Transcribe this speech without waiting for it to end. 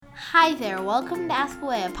Hi there, welcome to Ask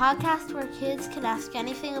Away, a podcast where kids can ask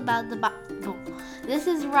anything about the Bible. This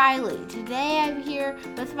is Riley. Today I'm here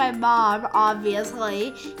with my mom,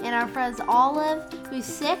 obviously, and our friends Olive, who's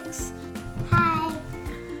 6. Hi.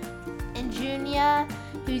 And Junia,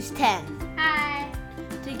 who's 10. Hi.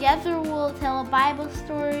 Together we'll tell a Bible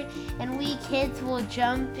story, and we kids will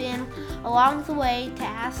jump in along the way to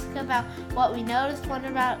ask about what we noticed, wonder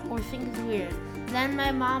about, or think is weird. Then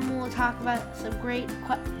my mom will talk about some great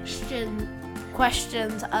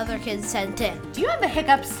questions other kids sent in. Do you have the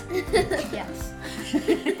hiccups? Yes.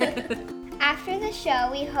 After the show,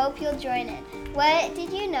 we hope you'll join in. What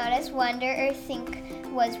did you notice, wonder, or think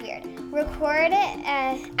was weird? Record it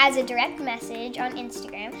as a direct message on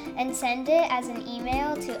Instagram and send it as an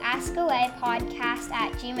email to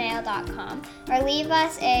askawaypodcast@gmail.com or leave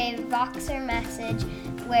us a Voxer message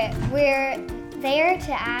where we're there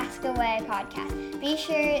to Ask Away Podcast. Be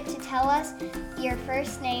sure to tell us your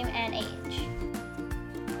first name and age.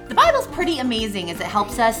 The Bible's pretty amazing as it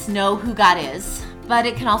helps us know who God is, but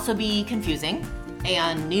it can also be confusing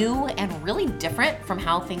and new and really different from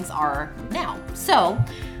how things are now. So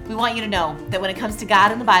we want you to know that when it comes to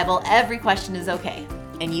God and the Bible, every question is okay,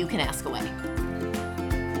 and you can ask away.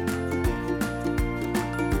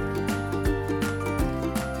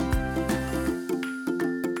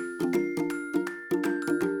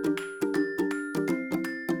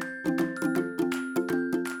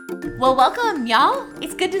 Well, welcome, y'all.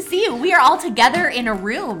 It's good to see you. We are all together in a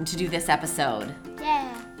room to do this episode.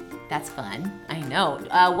 Yeah. That's fun. I know.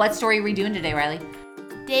 What story are we doing today, Riley?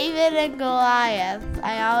 David and Goliath.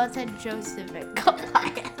 I always said Joseph and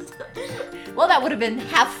Goliath. Well, that would have been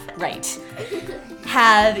half right.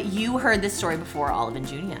 Have you heard this story before, Olive and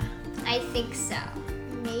Junia? I think so.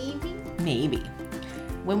 Maybe.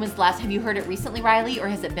 When was the last? Have you heard it recently, Riley, or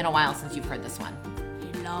has it been a while since you've heard this one?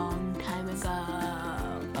 A long time ago.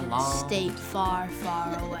 State far,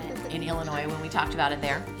 far away. In Illinois when we talked about it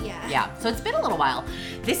there? Yeah. So it's been a little while.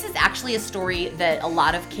 This is actually a story that a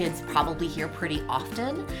lot of kids probably hear pretty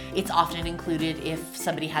often. It's often included if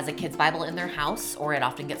somebody has a kid's Bible in their house, or it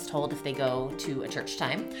often gets told if they go to a church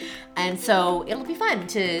time. And so it'll be fun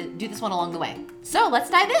to do this one along the way. So let's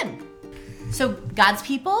dive in. So God's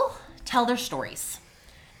people tell their stories.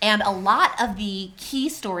 And a lot of the key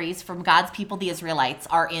stories from God's people, the Israelites,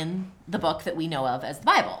 are in the book that we know of as the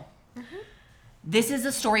Bible. Mm-hmm. This is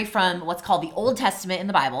a story from what's called the Old Testament in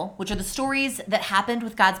the Bible, which are the stories that happened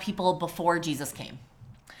with God's people before Jesus came.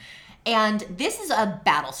 And this is a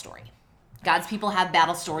battle story. God's people have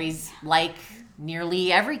battle stories like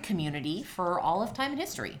nearly every community for all of time in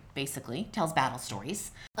history, basically, tells battle stories.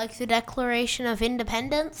 Like the Declaration of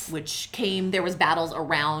Independence? There was battles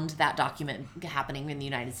around that document happening in the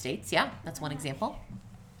United States. Yeah, that's one example.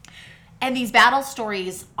 And these battle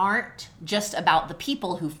stories aren't just about the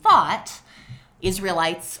people who fought,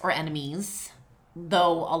 Israelites or enemies,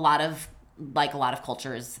 though a lot of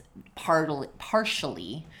cultures,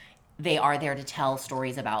 partially, they are there to tell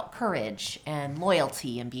stories about courage and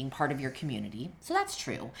loyalty and being part of your community. So that's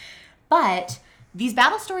true. But these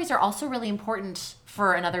battle stories are also really important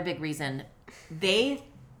for another big reason. They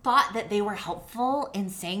thought that they were helpful in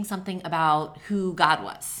saying something about who God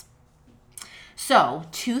was. So,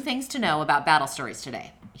 2 things to know about battle stories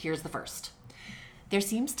today. Here's the first. There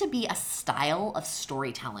seems to be a style of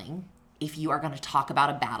storytelling if you are going to talk about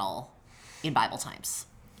a battle in Bible times.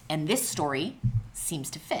 And this story seems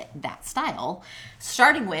to fit that style,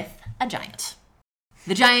 starting with a giant.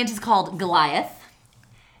 The giant is called Goliath,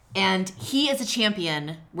 and he is a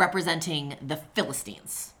champion representing the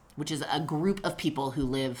Philistines, which is a group of people who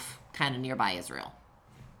live kind of nearby Israel.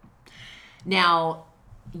 Now,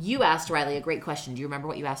 you asked Riley a great question. Do you remember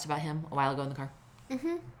what you asked about him a while ago in the car?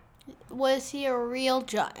 Mm-hmm. Was he a real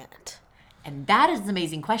giant? And that is an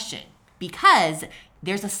amazing question, because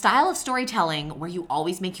there's a style of storytelling where you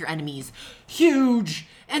always make your enemies huge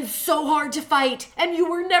and so hard to fight, and you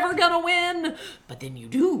were never gonna win, but then you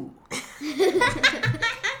do.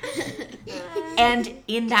 And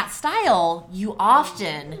in that style, you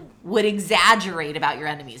often would exaggerate about your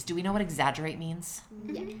enemies. Do we know what exaggerate means?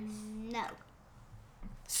 Yes. No.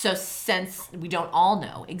 So since we don't all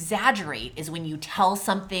know, exaggerate is when you tell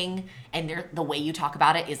something and the way you talk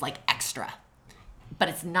about it is like extra. But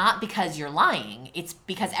it's not because you're lying. It's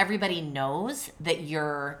because everybody knows that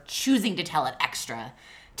you're choosing to tell it extra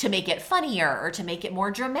to make it funnier or to make it more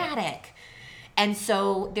dramatic. And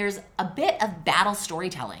so there's a bit of battle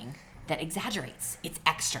storytelling that exaggerates. It's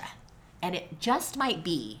extra. And it just might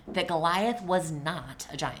be that Goliath was not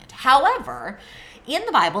a giant. However, in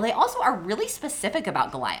the Bible, they also are really specific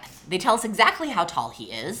about Goliath. They tell us exactly how tall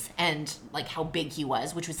he is and like how big he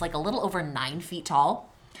was, which was like a little over 9 feet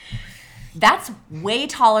tall. That's way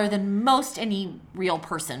taller than most any real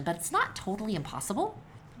person, but it's not totally impossible,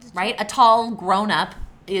 right? A tall grown-up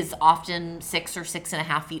is often 6 or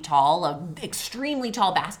 6.5 feet tall. An extremely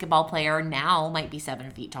tall basketball player now might be 7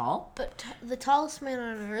 feet tall. But the tallest man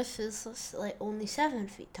on earth is like only 7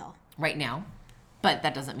 feet tall. Right now. But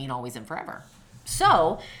that doesn't mean always and forever.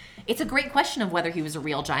 So it's a great question of whether he was a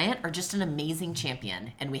real giant or just an amazing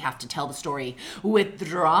champion. And we have to tell the story with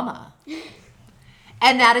drama.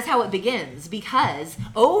 And that is how it begins, because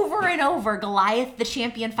over and over, Goliath, the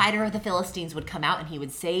champion fighter of the Philistines, would come out and he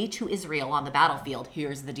would say to Israel on the battlefield,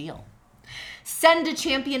 here's the deal. Send a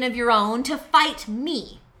champion of your own to fight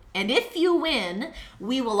me. And if you win,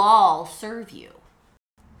 we will all serve you.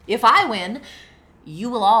 If I win, you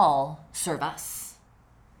will all serve us.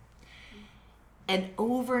 And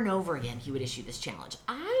over again, he would issue this challenge.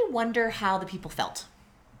 I wonder how the people felt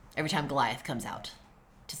every time Goliath comes out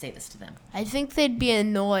to say this to them. I think they'd be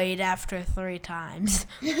annoyed after 3 times.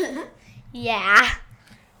 Yeah.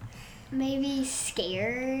 Maybe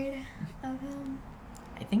scared of him.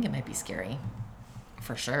 I think it might be scary.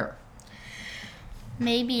 For sure.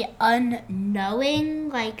 Maybe unknowing,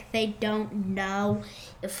 like they don't know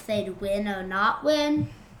if they'd win or not win.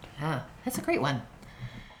 Yeah, that's a great one.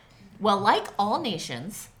 Well, like all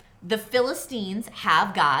nations, the Philistines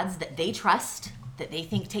have gods that they trust, that they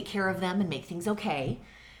think take care of them and make things okay.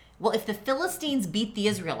 Well, if the Philistines beat the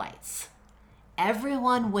Israelites,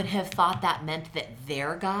 everyone would have thought that meant that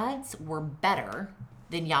their gods were better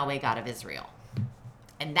than Yahweh, God of Israel.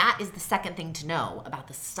 And that is the second thing to know about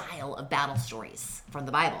the style of battle stories from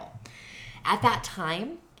the Bible. At that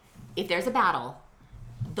time, if there's a battle,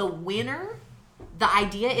 the winner, the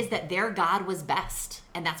idea is that their God was best,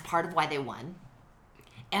 and that's part of why they won.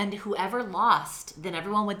 And whoever lost, then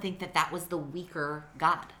everyone would think that that was the weaker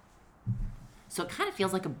God. So it kind of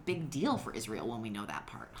feels like a big deal for Israel when we know that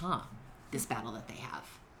part, huh? This battle that they have.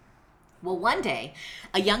 Well, one day,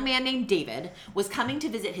 a young man named David was coming to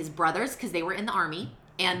visit his brothers because they were in the army,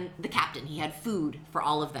 and the captain. He had food for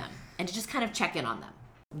all of them, and to just kind of check in on them.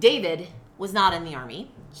 David was not in the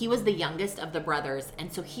army. He was the youngest of the brothers,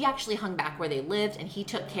 and so he actually hung back where they lived, and he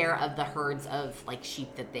took care of the herds of like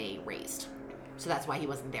sheep that they raised. So that's why he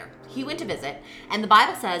wasn't there. He went to visit, and the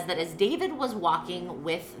Bible says that as David was walking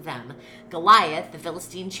with them, Goliath, the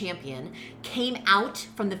Philistine champion, came out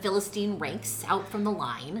from the Philistine ranks, out from the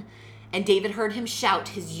line, and David heard him shout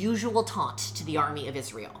his usual taunt to the army of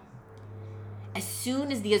Israel. As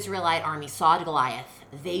soon as the Israelite army saw Goliath,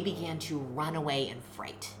 they began to run away in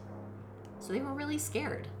fright. So they were really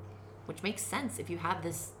scared, which makes sense if you have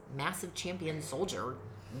this massive champion soldier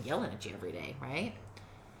yelling at you every day, right?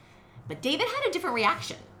 But David had a different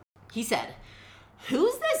reaction. He said,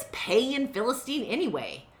 "Who's this pagan Philistine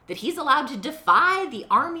anyway, that he's allowed to defy the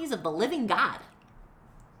armies of the living God?"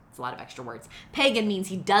 It's a lot of extra words. Pagan means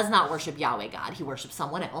he does not worship Yahweh God. He worships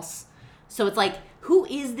someone else. So it's like, who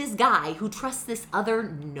is this guy who trusts this other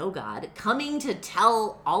no God coming to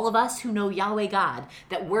tell all of us who know Yahweh God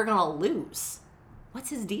that we're going to lose? What's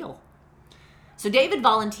his deal? So David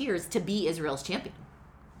volunteers to be Israel's champion.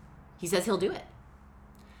 He says he'll do it.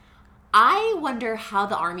 I wonder how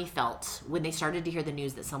the army felt when they started to hear the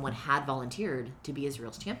news that someone had volunteered to be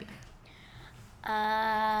Israel's champion.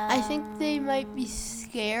 I think they might be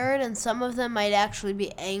scared, and some of them might actually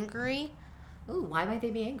be angry. Ooh, why might they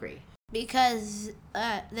be angry? Because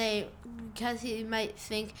he might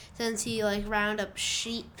think since he like round up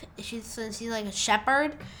sheep, since he's like a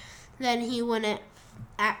shepherd, then he wouldn't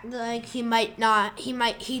act like he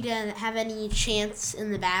didn't have any chance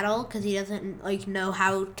in the battle because he doesn't like know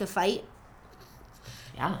how to fight.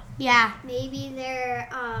 Yeah. Yeah, maybe they're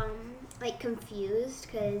like confused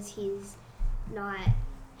because he's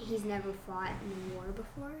never fought in a war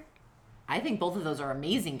before. I think both of those are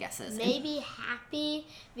amazing guesses. Maybe happy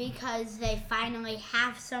because they finally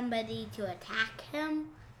have somebody to attack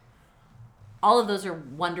him. All of those are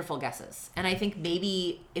wonderful guesses. And I think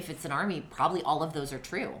maybe if it's an army, probably all of those are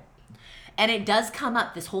true. And it does come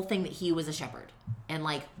up, this whole thing that he was a shepherd. And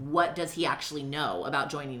like, what does he actually know about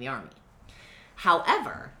joining the army?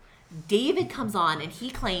 However, David comes on and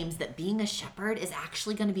he claims that being a shepherd is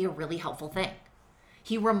actually going to be a really helpful thing.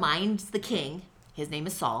 He reminds the king, his name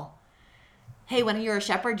is Saul, hey, when you're a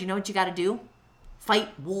shepherd, you know what you got to do?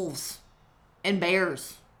 Fight wolves and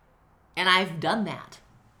bears. And I've done that.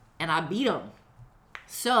 And I beat them.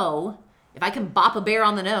 So, if I can bop a bear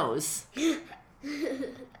on the nose,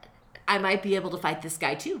 I might be able to fight this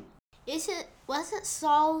guy too. Wasn't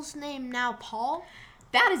Saul's name now Paul?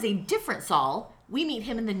 That is a different Saul. We meet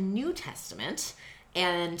him in the New Testament.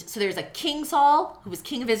 And so there's a King Saul, who was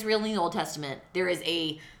king of Israel in the Old Testament. There is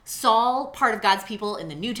a Saul, part of God's people in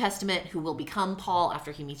the New Testament, who will become Paul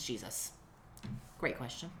after he meets Jesus. Great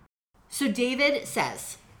question. So David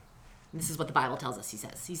says, this is what the Bible tells us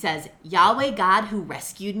he says, Yahweh God who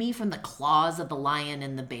rescued me from the claws of the lion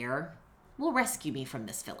and the bear will rescue me from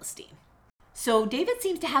this Philistine. So David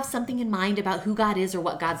seems to have something in mind about who God is or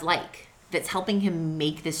what God's like that's helping him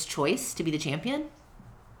make this choice to be the champion.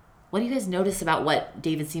 What do you guys notice about what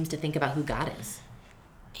David seems to think about who God is?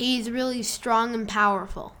 He's really strong and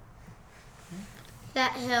powerful.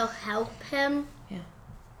 That he'll help him. Yeah.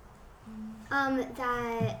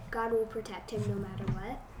 That God will protect him no matter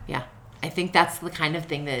what. Yeah. I think that's the kind of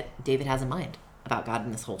thing that David has in mind about God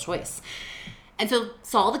in this whole choice. And so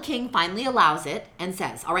Saul the king finally allows it and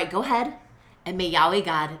says, all right, go ahead, and may Yahweh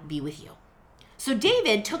God be with you. So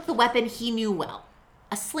David took the weapon he knew well,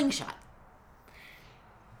 a slingshot.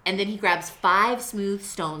 And then he grabs 5 smooth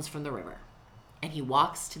stones from the river, and he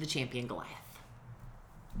walks to the champion Goliath.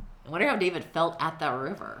 I wonder how David felt at the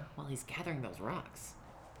river while he's gathering those rocks.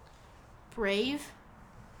 Brave.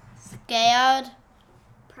 Scared.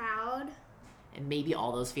 Proud. And maybe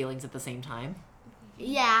all those feelings at the same time.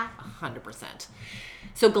 Yeah. 100%.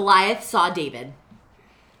 So Goliath saw David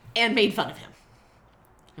and made fun of him.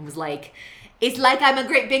 And was like, it's like I'm a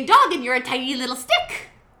great big dog and you're a tiny little stick.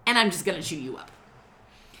 And I'm just going to chew you up.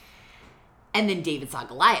 And then David saw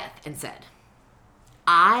Goliath and said,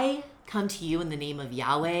 I come to you in the name of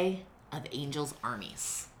Yahweh of angels'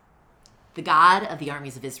 armies, the God of the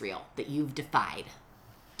armies of Israel that you've defied.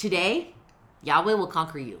 Today, Yahweh will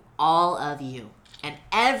conquer you, all of you, and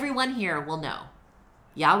everyone here will know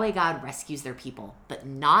Yahweh God rescues their people, but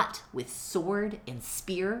not with sword and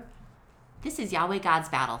spear. This is Yahweh God's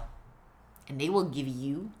battle, and they will give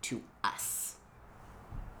you to us.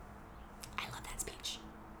 I love that speech.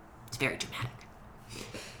 It's very dramatic.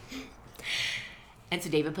 And so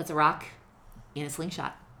David puts a rock in a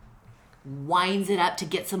slingshot, winds it up to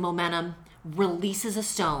get some momentum, releases a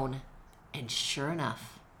stone, and sure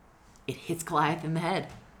enough, it hits Goliath in the head.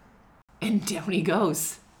 And down he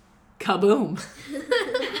goes. Kaboom.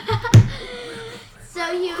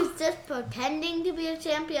 So he was just pretending to be a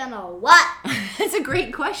champion or what? That's a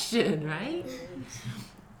great question, right?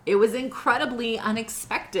 It was incredibly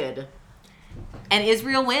unexpected. And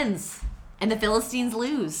Israel wins. And the Philistines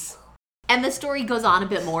lose. And the story goes on a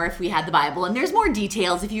bit more if we had the Bible. And there's more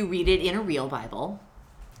details if you read it in a real Bible.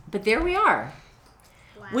 But there we are.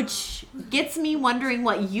 Wow. Which gets me wondering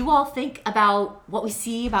what you all think about what we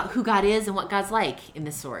see about who God is and what God's like in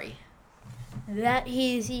this story. That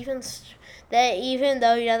that even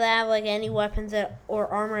though he doesn't have like any weapons or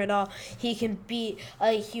armor at all, he can beat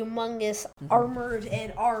a humongous armored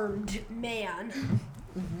and armed man.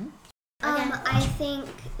 Mm-hmm. I think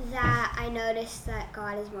that I noticed that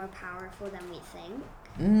God is more powerful than we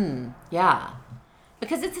think. Yeah.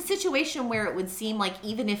 Because it's a situation where it would seem like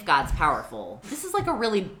even if God's powerful, this is like a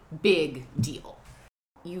really big deal.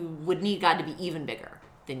 You would need God to be even bigger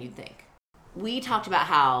than you'd think. We talked about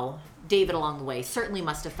how David along the way certainly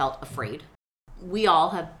must have felt afraid. We all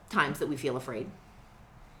have times that we feel afraid.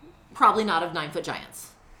 Probably not of 9-foot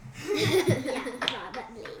giants. Yeah,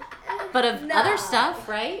 probably. But of other stuff,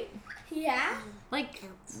 right? Yeah. Like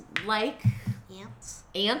Ants.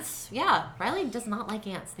 ants. Yeah, Riley does not like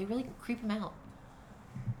ants. They really creep him out.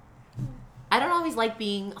 I don't always like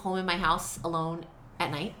being home in my house alone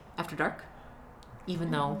at night after dark,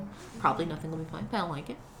 even though probably nothing will be fine, but I don't like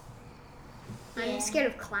it. I'm scared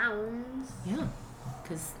of clowns. Yeah,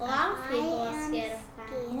 because A lot of people are scared of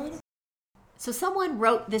clowns. so someone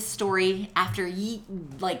wrote this story after years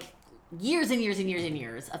and years and years and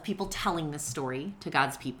years of people telling this story to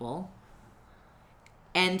God's people.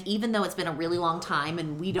 And even though it's been a really long time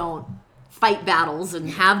and we don't fight battles and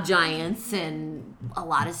have giants and a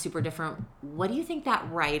lot is super different, what do you think that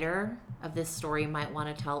writer of this story might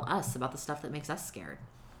want to tell us about the stuff that makes us scared?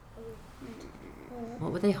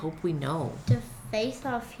 What would they hope we know? To face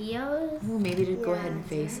our fears? Ooh, maybe to go ahead and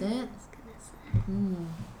face it.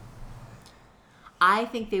 I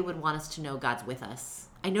think they would want us to know God's with us.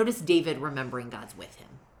 I noticed David remembering God's with him.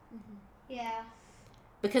 Yeah.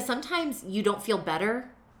 Because sometimes you don't feel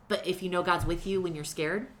better, but if you know God's with you when you're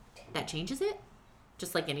scared, that changes it.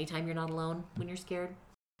 Just like anytime you're not alone when you're scared.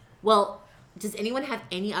 Well, does anyone have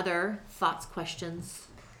any other thoughts, questions?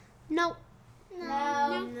 No.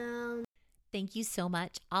 No. Thank you so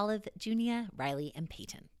much, Olive, Junia, Riley, and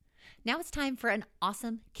Peyton. Now it's time for an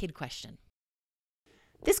awesome kid question.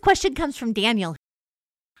 This question comes from Daniel.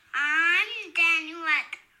 I'm Daniel.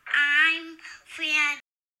 I'm Fred.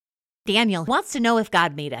 Daniel wants to know if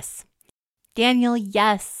God made us. Daniel,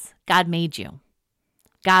 yes, God made you.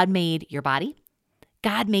 God made your body.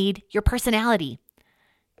 God made your personality.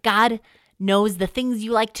 God knows the things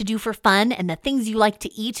you like to do for fun and the things you like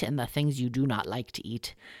to eat and the things you do not like to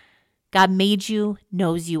eat. God made you,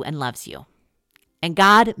 knows you, and loves you. And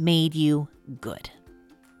God made you good.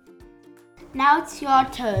 Now it's your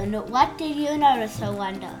turn. What did you notice or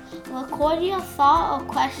wonder? Record your thought or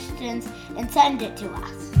questions and send it to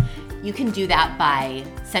us. You can do that by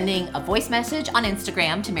sending a voice message on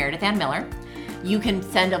Instagram to Meredith Ann Miller. You can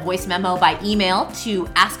send a voice memo by email to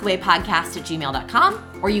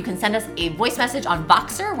askawaypodcast@gmail.com, or you can send us a voice message on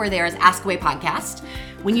Voxer where there is Ask Away Podcast.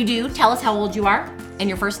 When you do, tell us how old you are and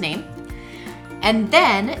your first name. And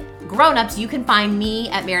then, grown-ups, you can find me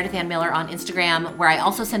at Meredith Ann Miller on Instagram, where I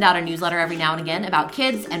also send out a newsletter every now and again about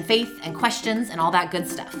kids and faith and questions and all that good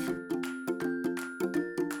stuff.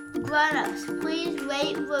 Grown-ups, please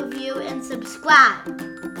rate, review, and subscribe.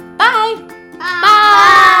 Bye! Bye!